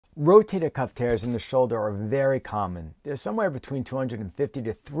Rotator cuff tears in the shoulder are very common. There's somewhere between 250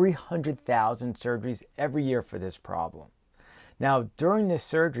 to 300,000 surgeries every year for this problem. Now, during this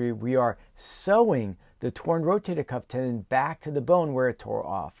surgery, we are sewing the torn rotator cuff tendon back to the bone where it tore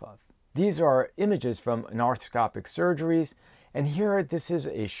off of. These are images from an arthroscopic surgeries, and here this is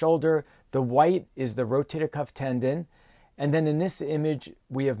a shoulder. The white is the rotator cuff tendon, and then in this image,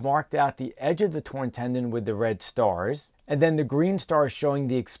 we have marked out the edge of the torn tendon with the red stars. And then the green star is showing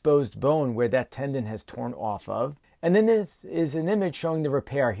the exposed bone where that tendon has torn off of. And then this is an image showing the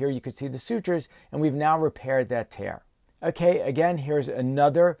repair. Here you can see the sutures, and we've now repaired that tear. Okay, again, here's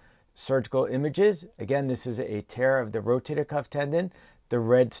another surgical images. Again, this is a tear of the rotator cuff tendon. The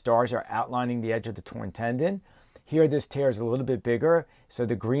red stars are outlining the edge of the torn tendon. Here, this tear is a little bit bigger, so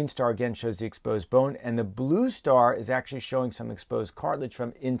the green star again shows the exposed bone, and the blue star is actually showing some exposed cartilage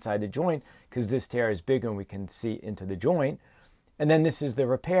from inside the joint because this tear is bigger and we can see into the joint. And then this is the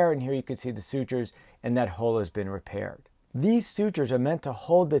repair, and here you can see the sutures, and that hole has been repaired. These sutures are meant to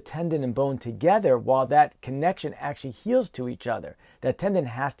hold the tendon and bone together while that connection actually heals to each other. That tendon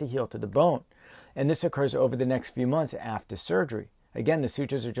has to heal to the bone, and this occurs over the next few months after surgery. Again, the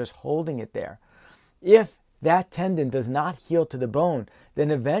sutures are just holding it there. If that tendon does not heal to the bone, then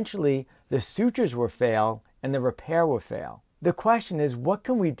eventually the sutures will fail and the repair will fail. The question is, what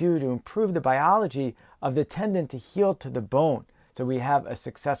can we do to improve the biology of the tendon to heal to the bone so we have a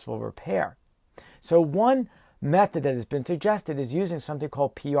successful repair? So one method that has been suggested is using something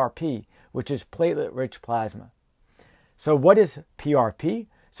called PRP, which is platelet-rich plasma. So what is PRP?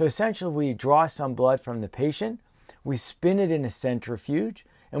 So essentially we draw some blood from the patient, we spin it in a centrifuge,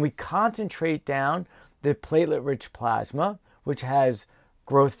 and we concentrate down the platelet-rich plasma, which has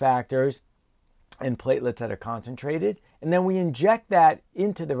growth factors and platelets that are concentrated. And then we inject that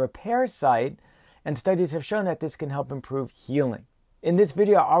into the repair site, and studies have shown that this can help improve healing. In this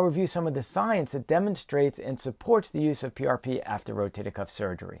video, I'll review some of the science that demonstrates and supports the use of PRP after rotator cuff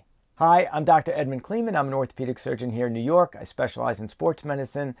surgery. Hi, I'm Dr. Edmond Cleeman. I'm an orthopedic surgeon here in New York. I specialize in sports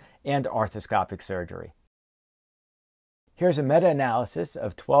medicine and arthroscopic surgery. Here's a meta-analysis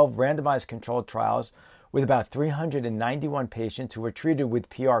of 12 randomized controlled trials with about 391 patients who were treated with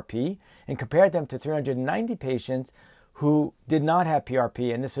PRP and compared them to 390 patients who did not have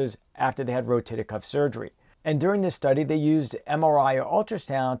PRP, and this is after they had rotator cuff surgery. And during this study, they used MRI or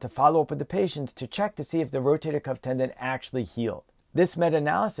ultrasound to follow up with the patients to check to see if the rotator cuff tendon actually healed. This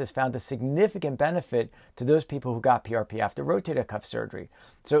meta-analysis found a significant benefit to those people who got PRP after rotator cuff surgery.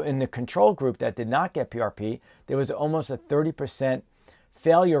 So in the control group that did not get PRP, there was almost a 30%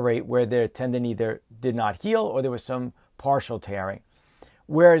 failure rate where their tendon either did not heal or there was some partial tearing.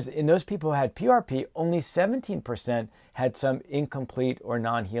 Whereas in those people who had PRP, only 17% had some incomplete or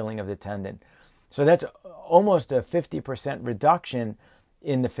non-healing of the tendon. So that's almost a 50% reduction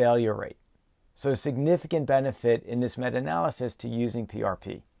in the failure rate. So a significant benefit in this meta-analysis to using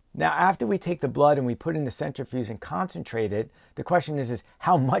PRP. Now, after we take the blood and we put it in the centrifuge and concentrate it, the question is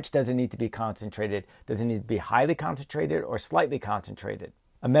how much does it need to be concentrated? Does it need to be highly concentrated or slightly concentrated?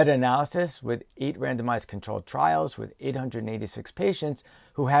 A meta-analysis with 8 randomized controlled trials with 886 patients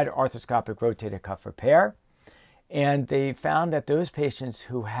who had arthroscopic rotator cuff repair. And they found that those patients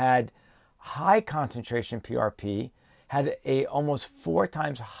who had high concentration PRP had a almost 4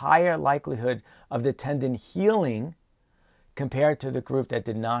 times higher likelihood of the tendon healing compared to the group that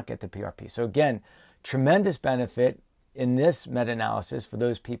did not get the PRP. So again, tremendous benefit in this meta-analysis for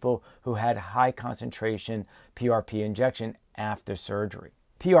those people who had high concentration PRP injection after surgery.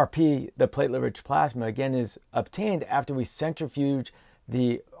 PRP, the platelet-rich plasma, again is obtained after we centrifuge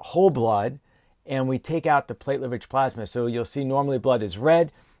the whole blood and we take out the platelet-rich plasma. So you'll see normally blood is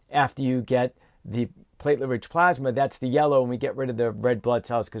red. After you get the platelet-rich plasma, that's the yellow, and we get rid of the red blood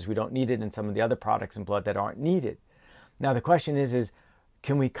cells because we don't need it in some of the other products in blood that aren't needed. Now the question is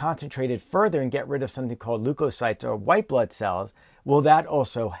can we concentrate it further and get rid of something called leukocytes or white blood cells? Will that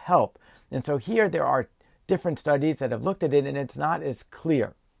also help? And so here there are different studies that have looked at it, and it's not as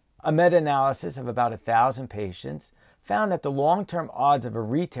clear. A meta-analysis of about 1,000 patients found that the long-term odds of a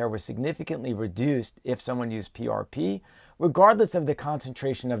re-tear were significantly reduced if someone used PRP, regardless of the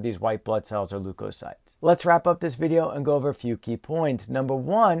concentration of these white blood cells or leukocytes. Let's wrap up this video and go over a few key points. Number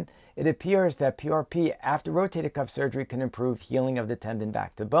one, it appears that PRP after rotator cuff surgery can improve healing of the tendon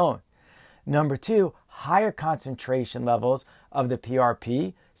back to bone. Number two, higher concentration levels of the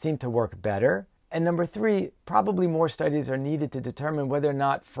PRP seem to work better. And number three, probably more studies are needed to determine whether or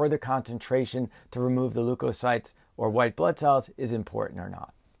not further concentration to remove the leukocytes or white blood cells is important or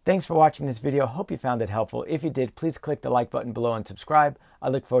not. Thanks for watching this video. Hope you found it helpful. If you did, please click the like button below and subscribe. I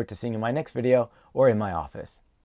look forward to seeing you in my next video or in my office.